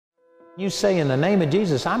You say, in the name of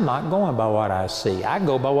Jesus, I'm not going by what I see. I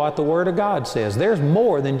go by what the Word of God says. There's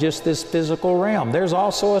more than just this physical realm. There's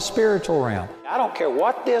also a spiritual realm. I don't care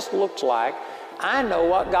what this looks like. I know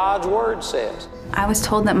what God's Word says. I was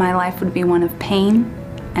told that my life would be one of pain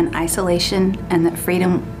and isolation, and that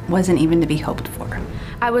freedom wasn't even to be hoped for.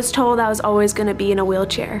 I was told I was always going to be in a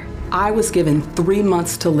wheelchair. I was given 3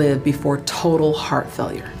 months to live before total heart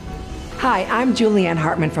failure. Hi, I'm Julianne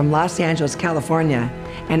Hartman from Los Angeles, California,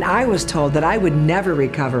 and I was told that I would never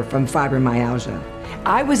recover from fibromyalgia.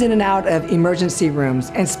 I was in and out of emergency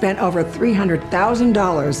rooms and spent over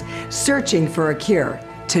 $300,000 searching for a cure,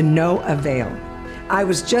 to no avail. I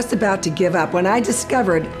was just about to give up when I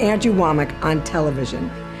discovered Andrew Wommack on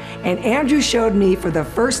television. And Andrew showed me for the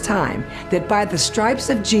first time that by the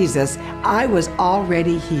stripes of Jesus, I was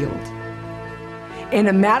already healed. In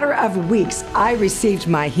a matter of weeks, I received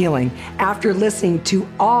my healing after listening to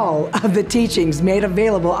all of the teachings made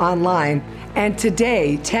available online. And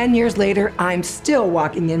today, 10 years later, I'm still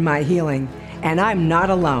walking in my healing, and I'm not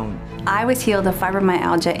alone. I was healed of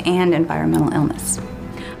fibromyalgia and environmental illness.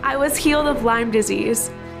 I was healed of Lyme disease.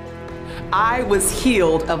 I was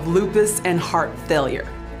healed of lupus and heart failure.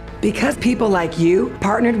 Because people like you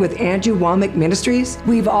partnered with Andrew Wommack Ministries,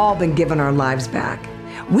 we've all been given our lives back.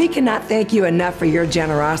 We cannot thank you enough for your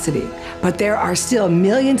generosity, but there are still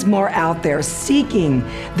millions more out there seeking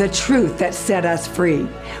the truth that set us free.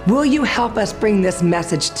 Will you help us bring this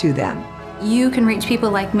message to them? You can reach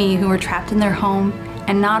people like me who are trapped in their home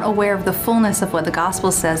and not aware of the fullness of what the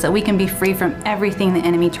gospel says, that we can be free from everything the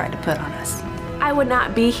enemy tried to put on us. I would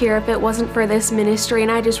not be here if it wasn't for this ministry,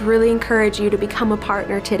 and I just really encourage you to become a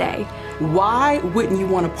partner today. Why wouldn't you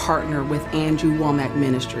want to partner with Andrew Wommack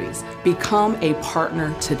Ministries? Become a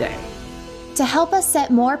partner today. To help us set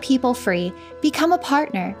more people free, become a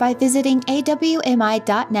partner by visiting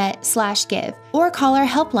awmi.net/give or call our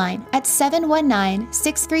helpline at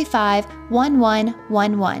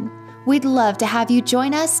 719-635-1111. We'd love to have you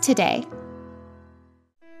join us today.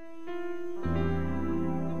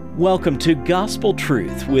 Welcome to Gospel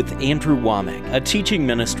Truth with Andrew Wommack, a teaching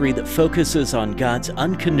ministry that focuses on God's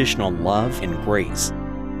unconditional love and grace.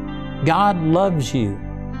 God loves you.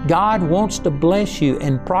 God wants to bless you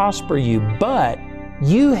and prosper you, but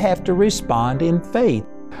you have to respond in faith.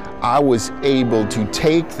 I was able to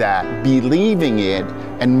take that, believing it,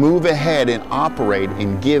 and move ahead and operate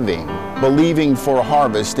in giving, believing for a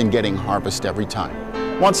harvest and getting harvest every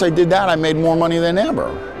time. Once I did that, I made more money than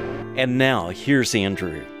ever. And now, here's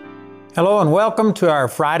Andrew. Hello and welcome to our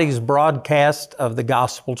Friday's broadcast of the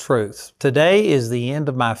Gospel Truth. Today is the end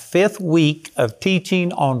of my 5th week of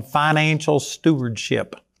teaching on financial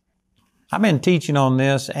stewardship. I've been teaching on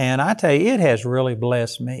this, and I tell you, it has really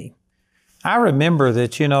blessed me. I remember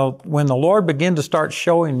that, when the Lord began to start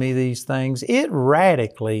showing me these things, it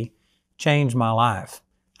radically changed my life.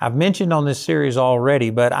 I've mentioned on this series already,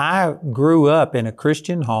 but I grew up in a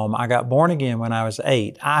Christian home. I got born again when I was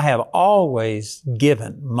 8. I have always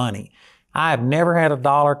given money. I have never had a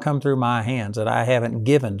dollar come through my hands that I haven't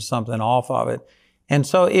given something off of it. And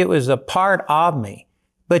so it was a part of me.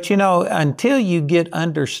 But until you get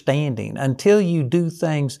understanding, until you do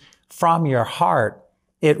things from your heart,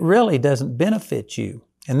 it really doesn't benefit you.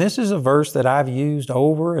 And this is a verse that I've used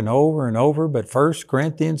over and over and over, but 1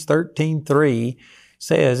 Corinthians 13:3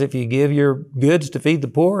 says, if you give your goods to feed the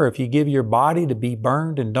poor, if you give your body to be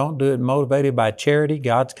burned and don't do it motivated by charity,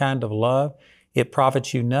 God's kind of love, it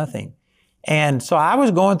profits you nothing. And so I was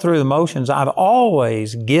going through the motions. I've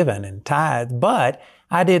always given and tithed, but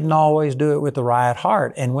I didn't always do it with the right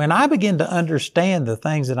heart. And when I began to understand the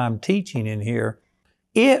things that I'm teaching in here,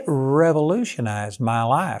 it revolutionized my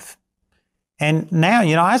life. And now,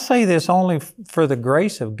 I say this only for the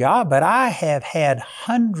grace of God, but I have had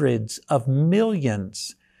hundreds of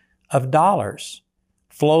millions of dollars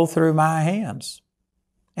flow through my hands.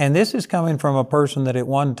 And this is coming from a person that at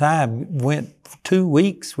one time went 2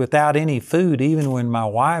 weeks without any food, even when my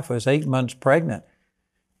wife was 8 months pregnant.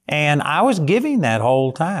 And I was giving that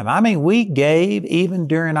whole time. I mean, we gave even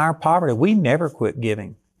during our poverty. We never quit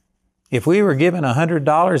giving. If we were given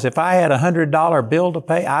 $100, if I had a $100 bill to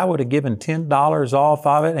pay, I would have given $10 off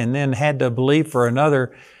of it and then had to believe for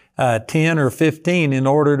another 10 or 15 in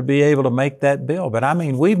order to be able to make that bill. But I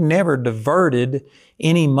mean, we've never diverted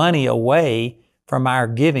any money away from our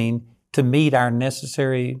giving to meet our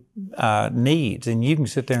necessary needs. And you can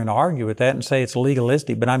sit there and argue with that and say it's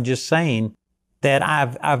legalistic, but I'm just saying that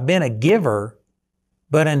I've been a giver,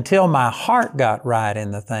 but until my heart got right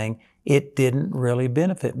in the thing, it didn't really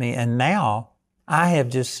benefit me. And now I have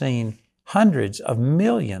just seen hundreds of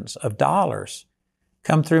millions of dollars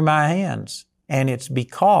come through my hands. And it's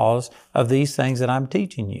because of these things that I'm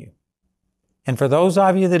teaching you. And for those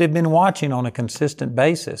of you that have been watching on a consistent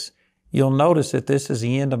basis, you'll notice that this is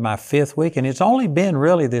the end of my 5th week, and it's only been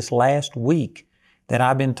really this last week that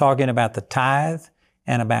I've been talking about the tithe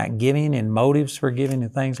and about giving and motives for giving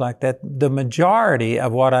and things like that. The majority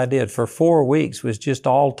of what I did for 4 weeks was just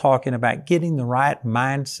all talking about getting the right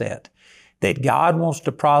mindset, that God wants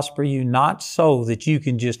to prosper you, not so that you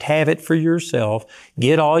can just have it for yourself,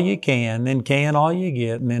 get all you can all you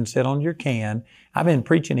get, and then sit on your can. I've been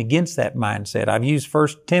preaching against that mindset. I've used 1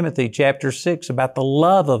 Timothy chapter 6 about the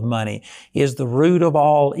love of money is the root of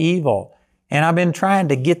all evil. And I've been trying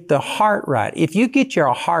to get the heart right. If you get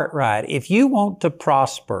your heart right, if you want to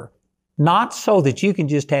prosper, not so that you can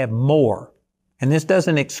just have more, and this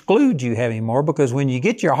doesn't exclude you having more, because when you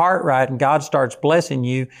get your heart right and God starts blessing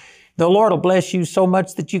you, the Lord will bless you so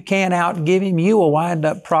much that you can't outgive Him. You will wind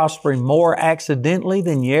up prospering more accidentally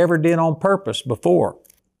than you ever did on purpose before.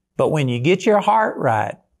 But when you get your heart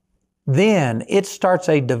right, then it starts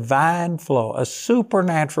a divine flow, a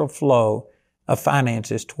supernatural flow of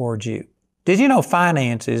finances towards you. Did you know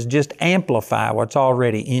finances just amplify what's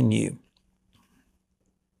already in you?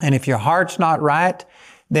 And if your heart's not right,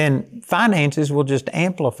 then finances will just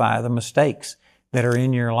amplify the mistakes that are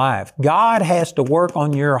in your life. God has to work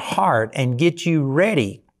on your heart and get you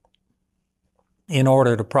ready in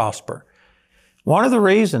order to prosper. One of the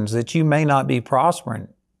reasons that you may not be prospering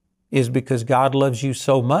is because God loves you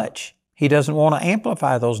so much. He doesn't want to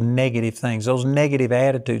amplify those negative things, those negative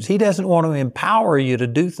attitudes. He doesn't want to empower you to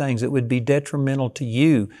do things that would be detrimental to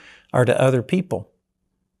you or to other people.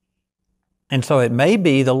 And so it may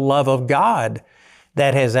be the love of God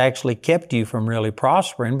that has actually kept you from really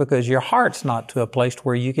prospering, because your heart's not to a place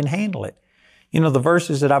where you can handle it. You know, the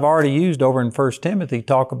verses that I've already used over in 1 Timothy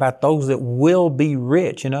talk about those that will be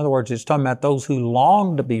rich. In other words, it's talking about those who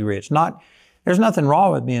long to be rich. There's nothing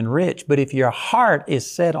wrong with being rich, but if your heart is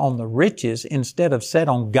set on the riches instead of set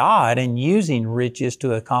on God and using riches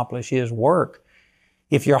to accomplish His work,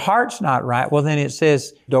 if your heart's not right, well then it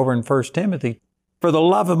says over in 1 Timothy, for the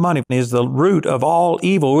love of money is the root of all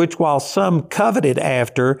evil, which while some coveted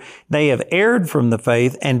after, they have erred from the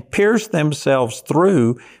faith and pierced themselves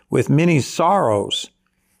through with many sorrows.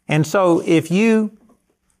 And so if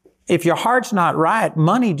your heart's not right,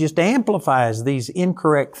 money just amplifies these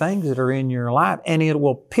incorrect things that are in your life, and it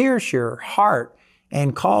will pierce your heart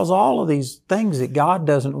and cause all of these things that God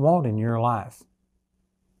doesn't want in your life.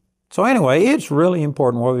 So anyway, it's really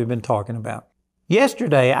important what we've been talking about.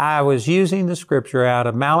 Yesterday, I was using the scripture out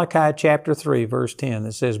of Malachi chapter 3, verse 10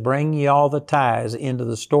 that says, bring ye all the tithes into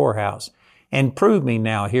the storehouse, and prove me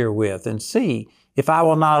now herewith, and see if I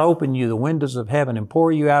will not open you the windows of heaven and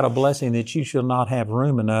pour you out a blessing that you shall not have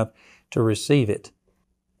room enough to receive it.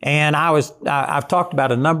 And I've talked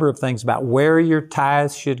about a number of things about where your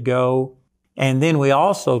tithes should go. And then we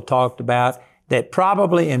also talked about that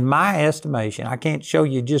probably, in my estimation, I can't show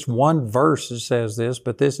you just one verse that says this,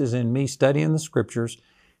 but this is in me studying the scriptures.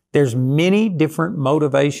 There's many different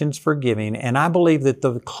motivations for giving, and I believe that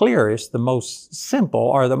the clearest, the most simple,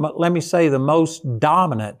 or the most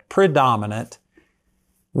predominant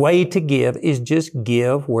way to give is just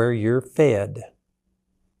give where you're fed.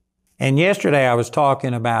 And yesterday I was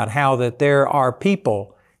talking about how that there are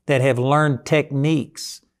people that have learned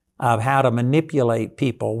techniques of how to manipulate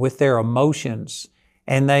people with their emotions.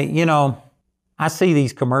 And I see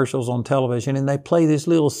these commercials on television and they play this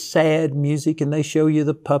little sad music and they show you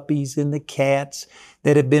the puppies and the cats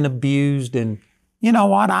that have been abused. And you know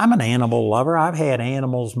what? I'm an animal lover. I've had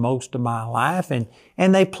animals most of my life, and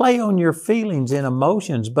they play on your feelings and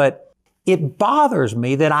emotions, but it bothers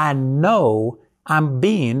me that I know I'm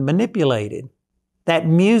being manipulated. That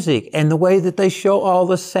music and the way that they show all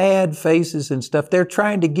the sad faces and stuff, they're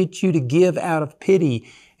trying to get you to give out of pity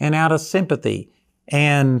and out of sympathy.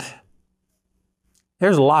 And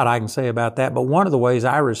there's a lot I can say about that, but one of the ways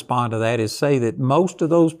I respond to that is say that most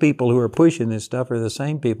of those people who are pushing this stuff are the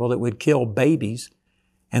same people that would kill babies,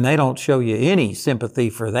 and they don't show you any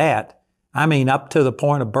sympathy for that. I mean, up to the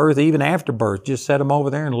point of birth, even after birth, just set them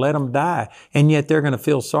over there and let them die, and yet they're going to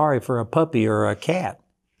feel sorry for a puppy or a cat.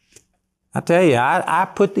 I tell you, I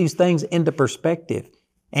put these things into perspective.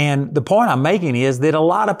 And the point I'm making is that a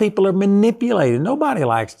lot of people are manipulated. Nobody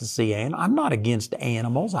likes to see animals. I'm not against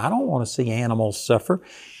animals. I don't want to see animals suffer.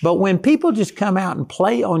 But when people just come out and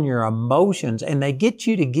play on your emotions and they get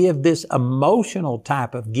you to give this emotional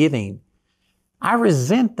type of giving, I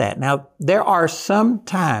resent that. Now, there are some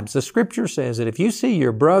times, the scripture says that if you see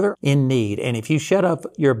your brother in need and if you shut up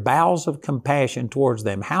your bowels of compassion towards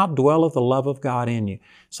them, how dwelleth the love of God in you?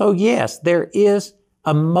 So yes, there is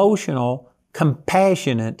emotional,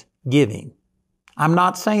 compassionate giving. I'm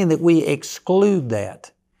not saying that we exclude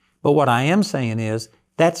that, But what I am saying is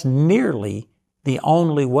that's nearly the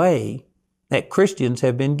only way that Christians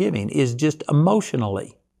have been giving, is just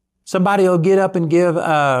emotionally. Somebody will get up and give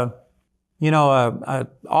a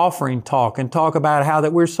offering talk and talk about how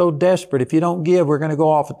that we're so desperate. If you don't give, we're going to go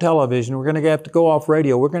off of television. We're going to have to go off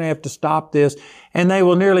radio. We're going to have to stop this. And they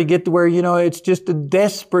will nearly get to where, it's just a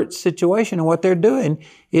desperate situation. And what they're doing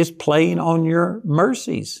is playing on your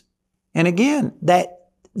mercies. And again, that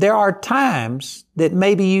there are times that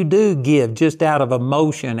maybe you do give just out of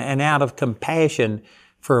emotion and out of compassion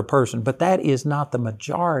for a person, but that is not the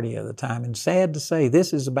majority of the time. And sad to say,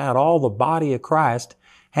 this is about all the body of Christ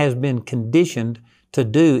has been conditioned to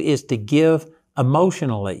do, is to give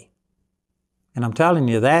emotionally. And I'm telling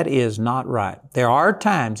you, that is not right. There are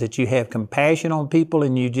times that you have compassion on people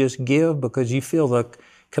and you just give because you feel the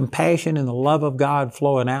compassion and the love of God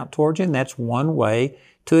flowing out towards you, and that's one way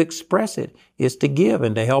to express it, is to give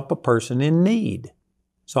and to help a person in need.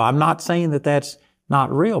 So I'm not saying that that's not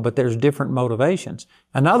real, but there's different motivations.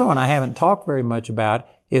 Another one I haven't talked very much about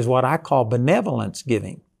is what I call benevolence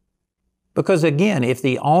giving. Because again, if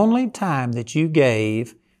the only time that you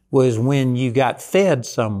gave was when you got fed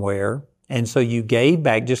somewhere, and so you gave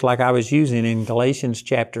back, just like I was using in Galatians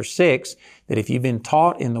chapter 6, that if you've been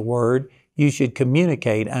taught in the Word, you should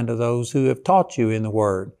communicate unto those who have taught you in the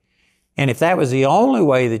Word. And if that was the only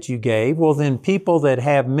way that you gave, well then people that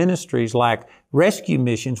have ministries like rescue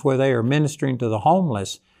missions where they are ministering to the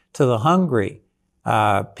homeless, to the hungry,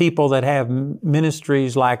 people that have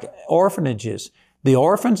ministries like orphanages, the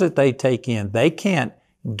orphans that they take in, they can't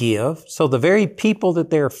give. So the very people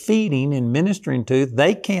that they're feeding and ministering to,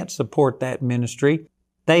 they can't support that ministry.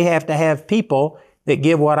 They have to have people that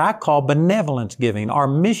give what I call benevolence giving or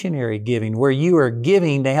missionary giving, where you are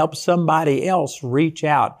giving to help somebody else reach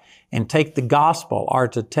out and take the gospel or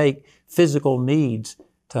to take physical needs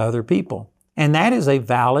to other people. And that is a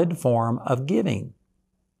valid form of giving.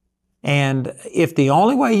 And if the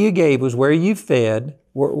only way you gave was where you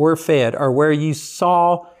were fed, or where you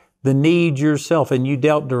saw the need yourself and you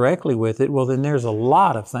dealt directly with it, well, then there's a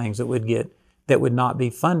lot of things that would not be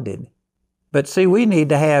funded. But see, we need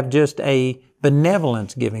to have just a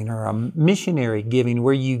benevolence giving or a missionary giving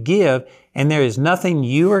where you give and there is nothing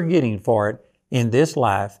you are getting for it in this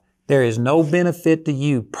life. There is no benefit to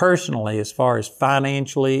you personally as far as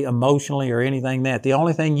financially, emotionally, or anything that. The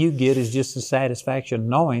only thing you get is just the satisfaction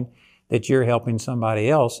knowing that you're helping somebody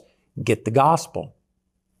else get the gospel.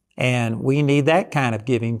 And we need that kind of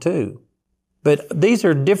giving too. But these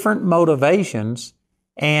are different motivations,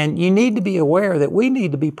 and you need to be aware that we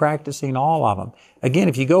need to be practicing all of them. Again,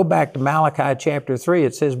 if you go back to Malachi chapter 3,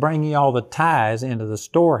 it says, bring ye all the tithes into the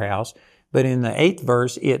storehouse. But in the 8th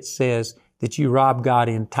verse, it says that you rob God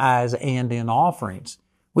in tithes and in offerings.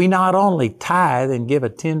 We not only tithe and give a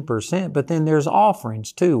 10%, but then there's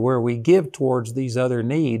offerings too, where we give towards these other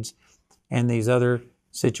needs and these other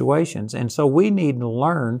situations. And so we need to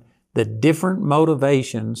learn the different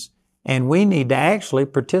motivations, and we need to actually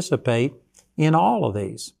participate in all of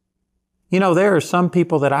these. There are some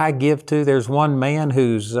people that I give to. There's one man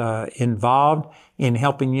who's involved in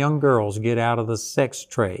helping young girls get out of the sex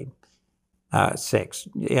trade.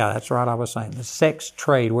 Yeah, that's right, I was saying. The sex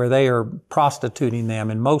trade, where they are prostituting them,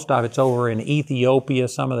 and most of it's over in Ethiopia,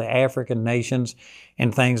 some of the African nations,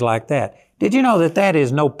 and things like that. Did you know that that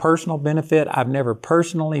is no personal benefit? I've never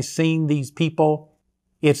personally seen these people.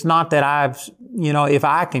 It's not that if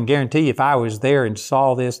I can guarantee you, if I was there and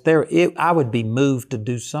saw this, I would be moved to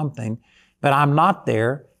do something, but I'm not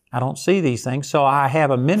there. I don't see these things. So I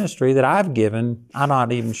have a ministry that I've given, I'm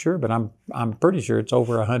not even sure, but I'm pretty sure it's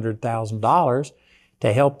over $100,000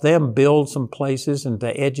 to help them build some places and to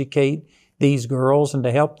educate these girls and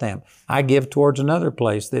to help them. I give towards another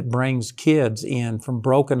place that brings kids in from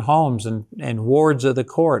broken homes and wards of the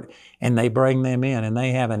court, and they bring them in, and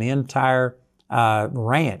they have an entire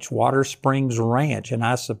ranch, Water Springs Ranch, and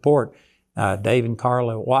I support Dave and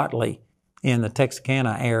Carla Watley in the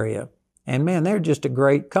Texarkana area. And man, they're just a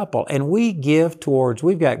great couple. And we give towards,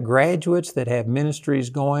 we've got graduates that have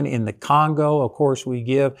ministries going in the Congo. Of course, we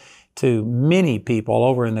give to many people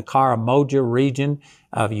over in the Karamoja region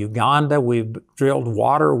of Uganda. We've drilled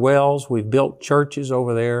water wells. We've built churches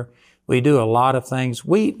over there. We do a lot of things.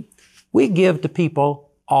 We give to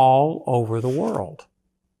people all over the world.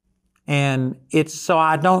 And it's so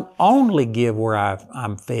I don't only give where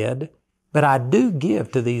I'm fed, but I do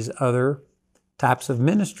give to these other types of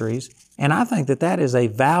ministries. And I think that is a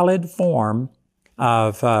valid form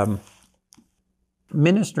of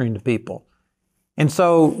ministering to people. And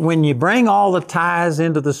so when you bring all the tithes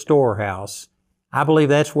into the storehouse, I believe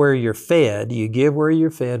that's where you're fed. You give where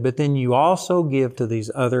you're fed, but then you also give to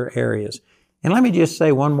these other areas. And let me just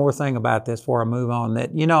say one more thing about this before I move on,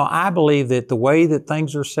 that, I believe that the way that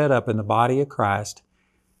things are set up in the body of Christ,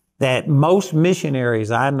 that most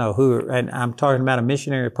missionaries I know and I'm talking about a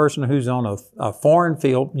missionary person who's on a foreign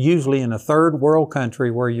field, usually in a third world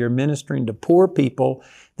country where you're ministering to poor people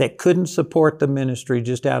that couldn't support the ministry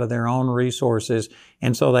just out of their own resources.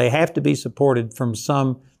 And so they have to be supported from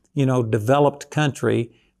some, developed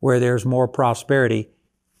country where there's more prosperity.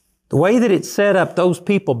 The way that it's set up, those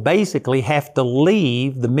people basically have to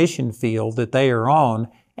leave the mission field that they are on,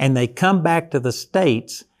 and they come back to the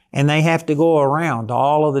States, and they have to go around to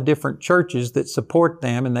all of the different churches that support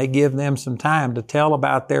them, and they give them some time to tell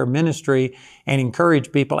about their ministry and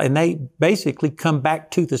encourage people, and they basically come back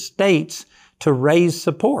to the States to raise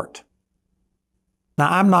support. Now,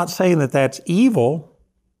 I'm not saying that that's evil,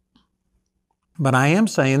 but I am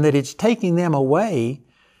saying that it's taking them away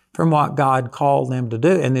from what God called them to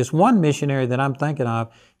do. And this one missionary that I'm thinking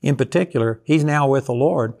of in particular, he's now with the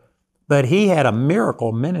Lord, but he had a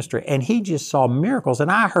miracle ministry and he just saw miracles.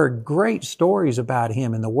 And I heard great stories about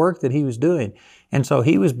him and the work that he was doing. And so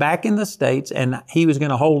he was back in the States and he was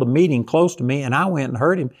going to hold a meeting close to me, and I went and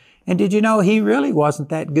heard him. And did you know he really wasn't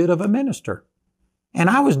that good of a minister? And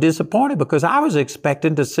I was disappointed because I was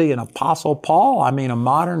expecting to see an Apostle Paul, a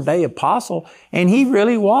modern day apostle, and he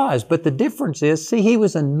really was. But the difference is, he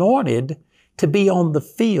was anointed to be on the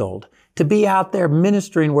field, to be out there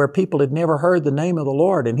ministering where people had never heard the name of the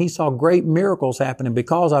Lord, and he saw great miracles happen, and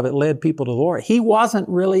because of it led people to the Lord. He wasn't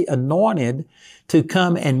really anointed to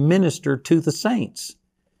come and minister to the saints.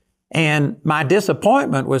 And my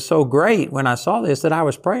disappointment was so great when I saw this that I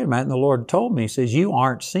was praying about it, and the Lord told me, He says, you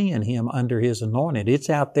aren't seeing him under His anointing. It's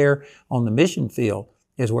out there on the mission field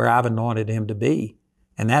is where I've anointed him to be.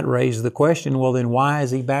 And that raised the question, well, then why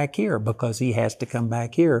is he back here? Because he has to come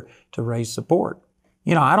back here to raise support.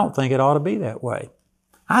 I don't think it ought to be that way.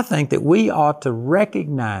 I think that we ought to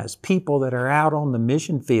recognize people that are out on the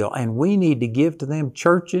mission field, and we need to give to them.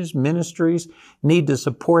 Churches, ministries need to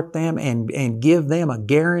support them and give them a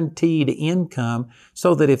guaranteed income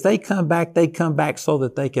so that if they come back so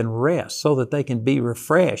that they can rest, so that they can be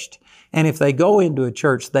refreshed. And if they go into a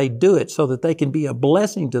church, they do it so that they can be a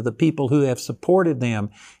blessing to the people who have supported them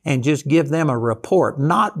and just give them a report,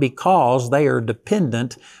 not because they are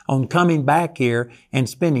dependent on coming back here and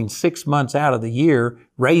spending 6 months out of the year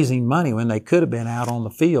raising money when they could have been out on the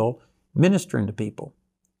field ministering to people.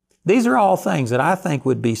 These are all things that I think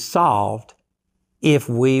would be solved if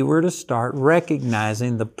we were to start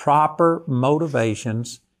recognizing the proper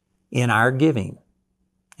motivations in our giving.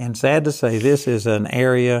 And sad to say, this is an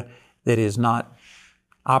area that is not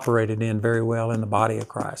operated in very well in the body of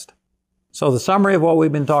Christ. So the summary of what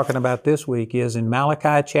we've been talking about this week is in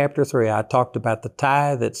Malachi chapter 3, I talked about the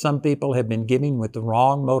tithe that some people have been giving with the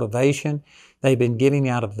wrong motivation. They've been giving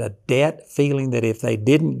out of the debt, feeling that if they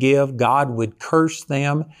didn't give, God would curse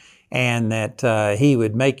them and that He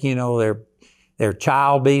would make, their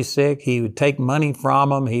child be sick. He would take money from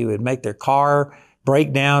them. He would make their car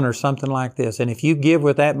break down or something like this. And if you give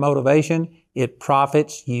with that motivation, it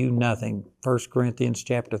profits you nothing. 1 Corinthians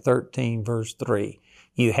chapter 13, verse 3.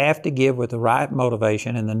 You have to give with the right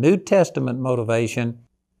motivation. And the New Testament motivation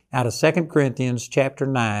out of 2 Corinthians chapter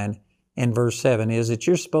 9 and verse 7 is that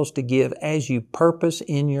you're supposed to give as you purpose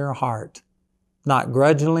in your heart, not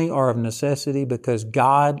grudgingly or of necessity, because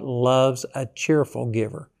God loves a cheerful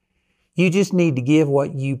giver. You just need to give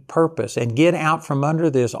what you purpose and get out from under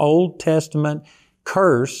this Old Testament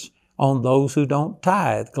curse on those who don't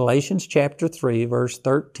tithe. Galatians chapter 3, verse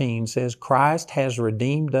 13 says, Christ has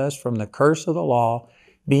redeemed us from the curse of the law,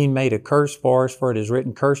 being made a curse for us, for it is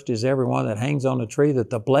written, cursed is everyone that hangs on a tree, that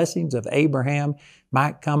the blessings of Abraham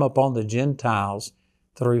might come upon the Gentiles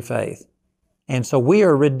through faith. And so we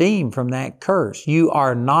are redeemed from that curse. You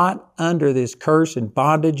are not under this curse and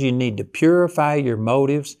bondage. You need to purify your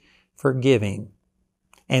motives for giving.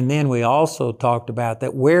 And then we also talked about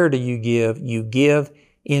that where do you give? You give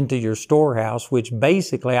into your storehouse, which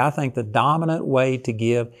basically I think the dominant way to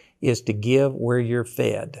give is to give where you're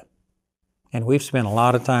fed. And we've spent a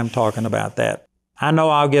lot of time talking about that. I know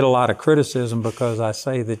I'll get a lot of criticism because I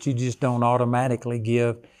say that you just don't automatically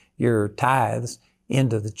give your tithes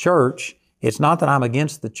into the church. It's not that I'm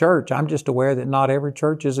against the church. I'm just aware that not every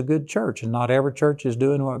church is a good church and not every church is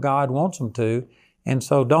doing what God wants them to. And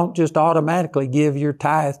so don't just automatically give your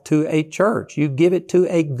tithe to a church. You give it to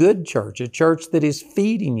a good church, a church that is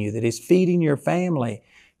feeding you, that is feeding your family,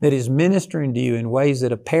 that is ministering to you in ways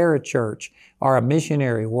that a parachurch or a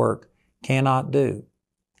missionary work cannot do.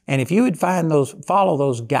 And if you would follow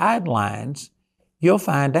those guidelines, you'll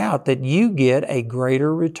find out that you get a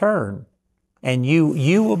greater return. And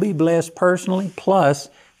you will be blessed personally, plus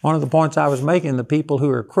One of the points I was making, the people who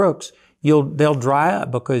are crooks, they'll dry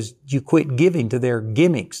up because you quit giving to their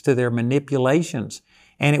gimmicks, to their manipulations,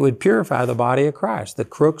 and it would purify the body of Christ. The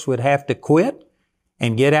crooks would have to quit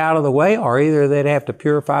and get out of the way, or either they'd have to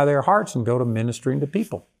purify their hearts and go to ministering to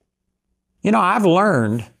people. You know, I've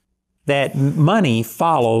learned that money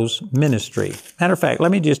follows ministry. Matter of fact,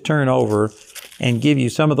 let me just turn over and give you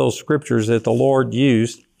some of those scriptures that the Lord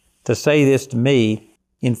used to say this to me.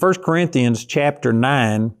 In 1 Corinthians chapter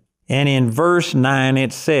 9, and in verse 9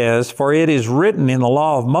 it says, "For it is written in the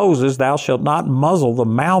law of Moses, Thou shalt not muzzle the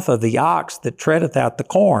mouth of the ox that treadeth out the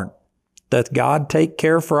corn. Doth God take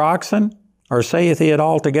care for oxen? Or saith he it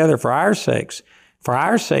altogether for our sakes? For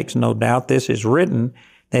our sakes, no doubt, this is written,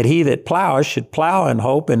 that he that ploweth should plow in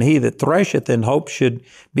hope, and he that thresheth in hope should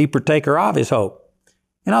be partaker of his hope."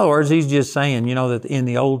 In other words, he's just saying, you know, that in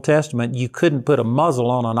the Old Testament, you couldn't put a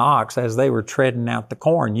muzzle on an ox as they were treading out the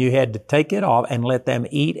corn. You had to take it off and let them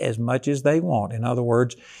eat as much as they want. In other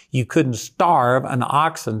words, you couldn't starve an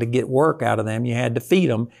oxen to get work out of them. You had to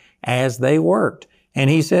feed them as they worked. And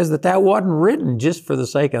he says that wasn't written just for the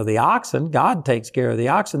sake of the oxen. God takes care of the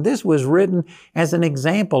oxen. This was written as an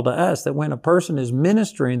example to us that when a person is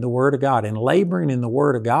ministering the Word of God and laboring in the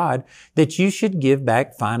Word of God, that you should give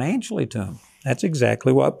back financially to them. That's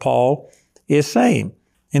exactly what Paul is saying.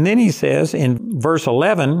 And then he says in verse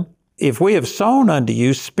 11, "If we have sown unto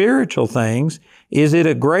you spiritual things, is it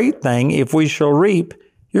a great thing if we shall reap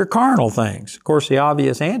your carnal things?" Of course, the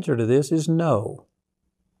obvious answer to this is no.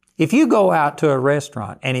 If you go out to a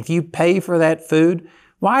restaurant and if you pay for that food,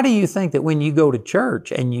 why do you think that when you go to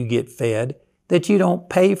church and you get fed, that you don't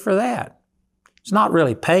pay for that? It's not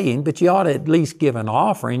really paying, but you ought to at least give an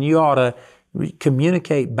offering. You ought to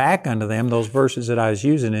communicate back unto them those verses that I was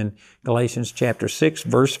using in Galatians chapter 6,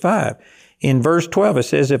 verse 5. In verse 12, it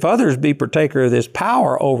says, "If others be partaker of this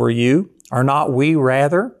power over you, are not we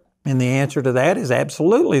rather?" And the answer to that is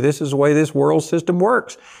absolutely. This is the way this world system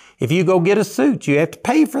works. If you go get a suit, you have to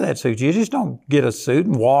pay for that suit. You just don't get a suit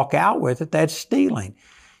and walk out with it. That's stealing.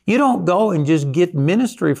 You don't go and just get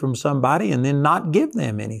ministry from somebody and then not give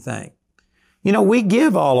them anything. You know, we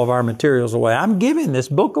give all of our materials away. I'm giving this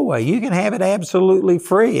book away. You can have it absolutely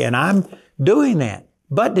free, and I'm doing that.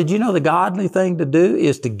 But did you know the godly thing to do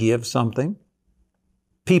is to give something?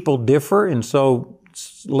 People differ, and so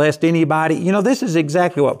lest anybody, you know, this is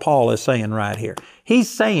exactly what Paul is saying right here. He's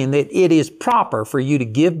saying that it is proper for you to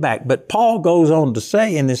give back. But Paul goes on to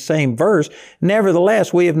say in this same verse,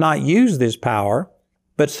 "Nevertheless, we have not used this power,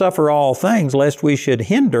 but suffer all things, lest we should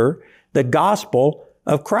hinder the gospel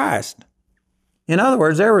of Christ." In other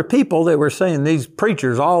words, there were people that were saying these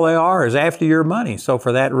preachers, all they are is after your money. So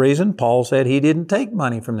for that reason, Paul said he didn't take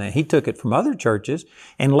money from them. He took it from other churches.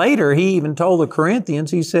 And later, he even told the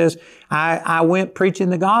Corinthians, he says, I went preaching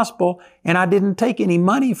the gospel and I didn't take any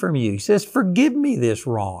money from you. He says, forgive me this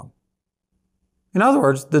wrong. In other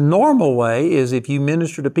words, the normal way is if you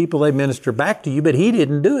minister to people, they minister back to you, but he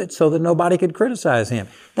didn't do it so that nobody could criticize him.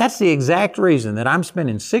 That's the exact reason that I'm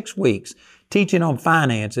spending 6 weeks teaching on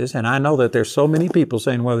finances, and I know that there's so many people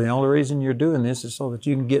saying, well, the only reason you're doing this is so that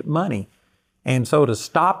you can get money. And so to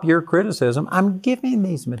stop your criticism, I'm giving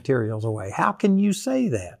these materials away. How can you say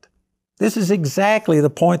that? This is exactly the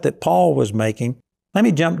point that Paul was making. Let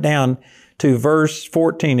me jump down to verse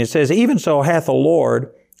 14. It says, "Even so hath the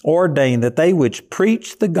Lord ordained that they which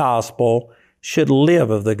preach the gospel should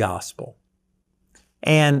live of the gospel."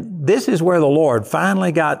 And this is where the Lord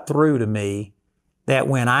finally got through to me that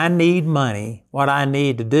when I need money, what I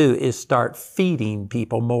need to do is start feeding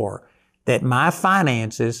people more. That my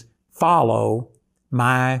finances follow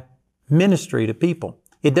my ministry to people.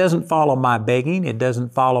 It doesn't follow my begging. It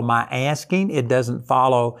doesn't follow my asking. It doesn't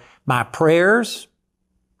follow my prayers.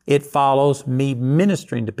 It follows me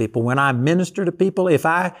ministering to people. When I minister to people, if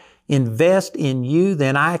I invest in you,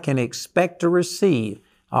 then I can expect to receive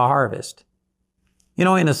a harvest. You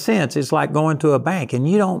know, in a sense, it's like going to a bank and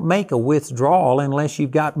you don't make a withdrawal unless you've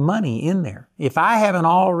got money in there. If I haven't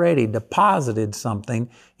already deposited something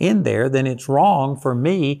in there, then it's wrong for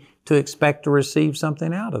me to expect to receive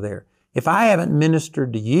something out of there. If I haven't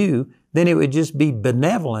ministered to you, then it would just be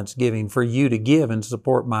benevolence giving for you to give and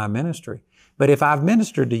support my ministry. But if I've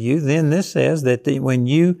ministered to you, then this says that when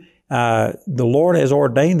you, the Lord has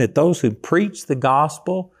ordained that those who preach the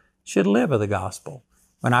gospel should live of the gospel.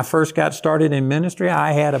 When I first got started in ministry,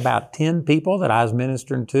 I had about 10 people that I was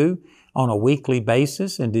ministering to on a weekly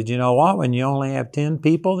basis. And did you know what? When you only have 10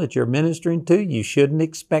 people that you're ministering to, you shouldn't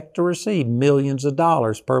expect to receive millions of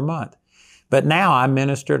dollars per month. But now I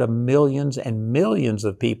minister to millions and millions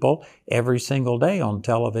of people every single day on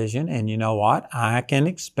television, and you know what? I can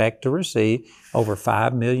expect to receive over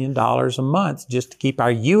 $5 million a month just to keep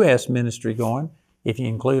our U.S. ministry going. If you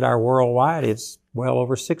include our worldwide, it's well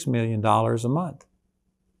over $6 million a month.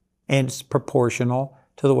 And it's proportional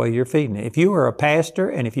to the way you're feeding it. If you are a pastor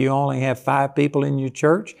and if you only have 5 people in your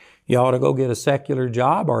church, you ought to go get a secular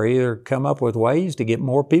job or either come up with ways to get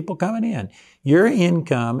more people coming in. Your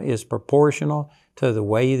income is proportional to the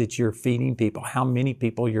way that you're feeding people, how many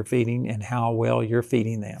people you're feeding and how well you're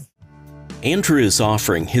feeding them. Andrew is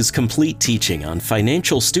offering his complete teaching on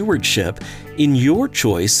financial stewardship in your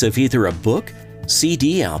choice of either a book,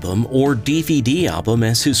 CD album, or DVD album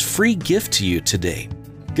as his free gift to you today.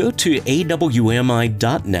 Go to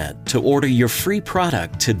awmi.net to order your free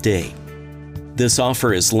product today. This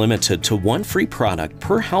offer is limited to 1 free product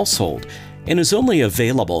per household and is only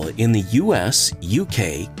available in the US,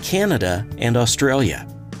 UK, Canada, and Australia.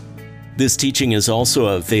 This teaching is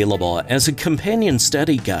also available as a companion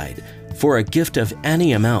study guide for a gift of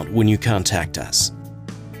any amount when you contact us.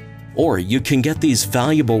 Or you can get these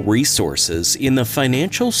valuable resources in the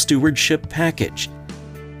Financial Stewardship Package.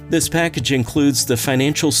 This package includes the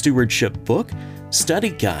Financial Stewardship book, study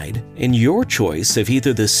guide, and your choice of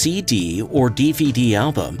either the CD or DVD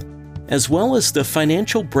album, as well as the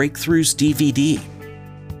Financial Breakthroughs DVD.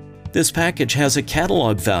 This package has a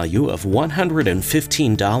catalog value of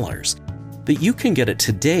 $115, but you can get it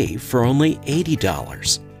today for only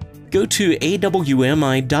 $80. Go to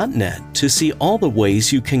awmi.net to see all the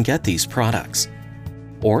ways you can get these products.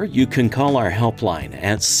 Or you can call our helpline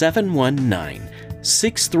at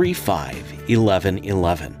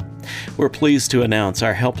 719-635-1111. We're pleased to announce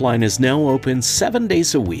our helpline is now open 7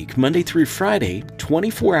 days a week, Monday through Friday,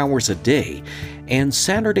 24 hours a day, and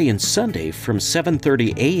Saturday and Sunday from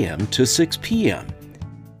 7:30 a.m. to 6 p.m.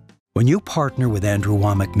 When you partner with Andrew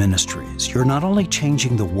Wommack Ministries, you're not only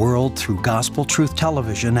changing the world through Gospel Truth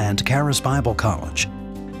Television and Charis Bible College.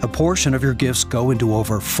 A portion of your gifts go into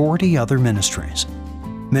over 40 other ministries.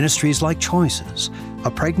 Ministries like Choices,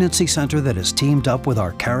 a pregnancy center that has teamed up with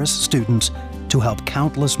our Charis students to help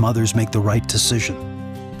countless mothers make the right decision.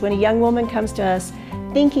 When a young woman comes to us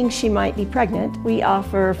thinking she might be pregnant, we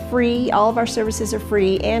offer free, all of our services are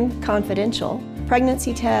free and confidential,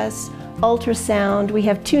 pregnancy tests, ultrasound. We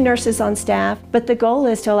have 2 nurses on staff, but the goal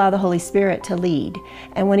is to allow the Holy Spirit to lead.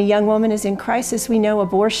 And when a young woman is in crisis, we know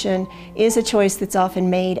abortion is a choice that's often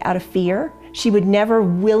made out of fear. She would never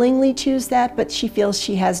willingly choose that, but she feels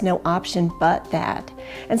she has no option but that.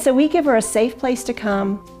 And so we give her a safe place to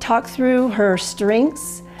come, talk through her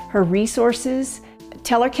strengths, her resources.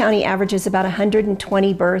 Teller County averages about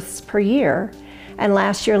 120 births per year. And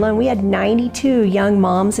last year alone, we had 92 young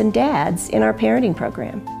moms and dads in our parenting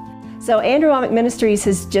program. So Andrew Wommack Ministries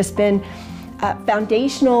has just been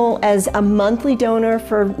foundational as a monthly donor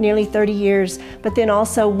for nearly 30 years, but then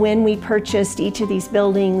also when we purchased each of these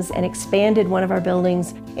buildings and expanded one of our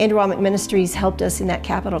buildings, Andrew Wommack Ministries helped us in that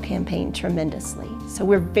capital campaign tremendously. So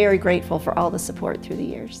we're very grateful for all the support through the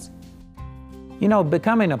years. You know,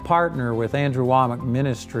 becoming a partner with Andrew Wommack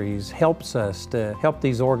Ministries helps us to help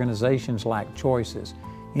these organizations like Choices.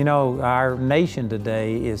 You know, our nation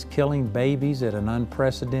today is killing babies at an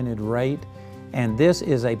unprecedented rate. And this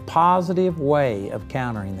is a positive way of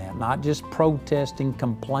countering that, not just protesting,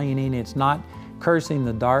 complaining. It's not cursing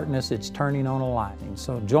the darkness, it's turning on a light.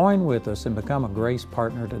 So join with us and become a grace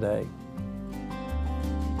partner today.